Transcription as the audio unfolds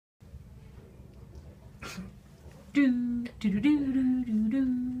Do, do, do, do, do, do,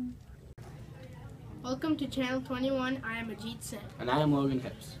 do. Welcome to Channel 21. I am Ajit Singh. And I am Logan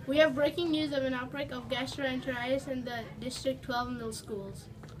Hips. We have breaking news of an outbreak of gastroenteritis in the District 12 middle schools.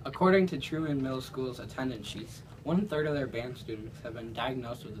 According to Truman Middle School's attendance sheets, 1/3 of their band students have been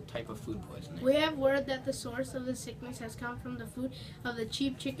diagnosed with a type of food poisoning. We have word that the source of the sickness has come from the food of the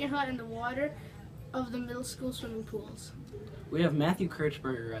cheap chicken hut and the water of the middle school swimming pools. We have Matthew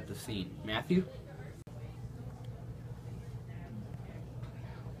Kirchberger at the scene. Matthew?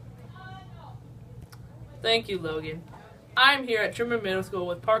 Thank you, Logan. I'm here at Truman Middle School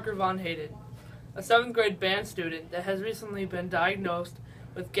with Parker Von Hayden, a 7th grade band student that has recently been diagnosed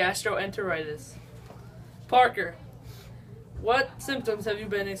with gastroenteritis. Parker, what symptoms have you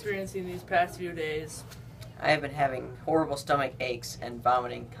been experiencing these past few days? I have been having horrible stomach aches and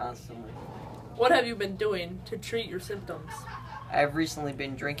vomiting constantly. What have you been doing to treat your symptoms? I have recently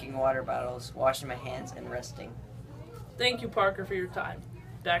been drinking water bottles, washing my hands, and resting. Thank you, Parker, for your time.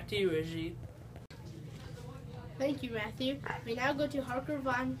 Back to you, Ajit. Thank you, Matthew. We now go to Parker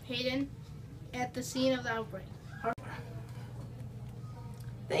Von Hayden at the scene of the outbreak.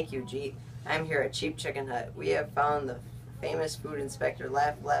 Thank you, Jeet. I'm here at Cheap Chicken Hut. We have found the famous food inspector,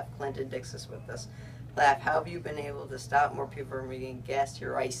 Laugh Clinton Dixis, with us. Laugh, how have you been able to stop more people from getting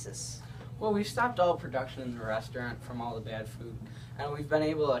gastroenteritis? Well, we've stopped all production in the restaurant from all the bad food, and we've been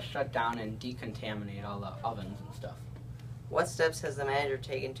able to shut down and decontaminate all the ovens and stuff. What steps has the manager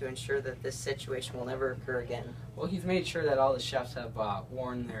taken to ensure that this situation will never occur again? Well, he's made sure that all the chefs have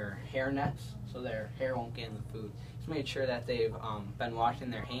worn their hair nets so their hair won't get in the food. He's made sure that they've been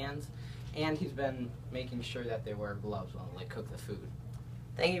washing their hands, and he's been making sure that they wear gloves while they cook the food.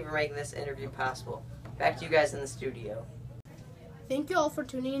 Thank you for making this interview possible. Back to you guys in the studio. Thank you all for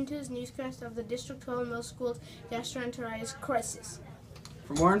tuning into this newscast of the District 12 Middle School's gastroenteritis crisis.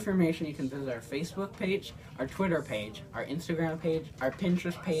 For more information, you can visit our Facebook page, our Twitter page, our Instagram page, our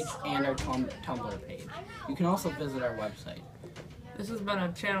Pinterest page, and our Tumblr page. You can also visit our website. This has been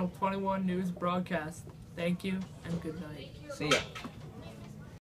a Channel 21 news broadcast. Thank you and good night. See ya.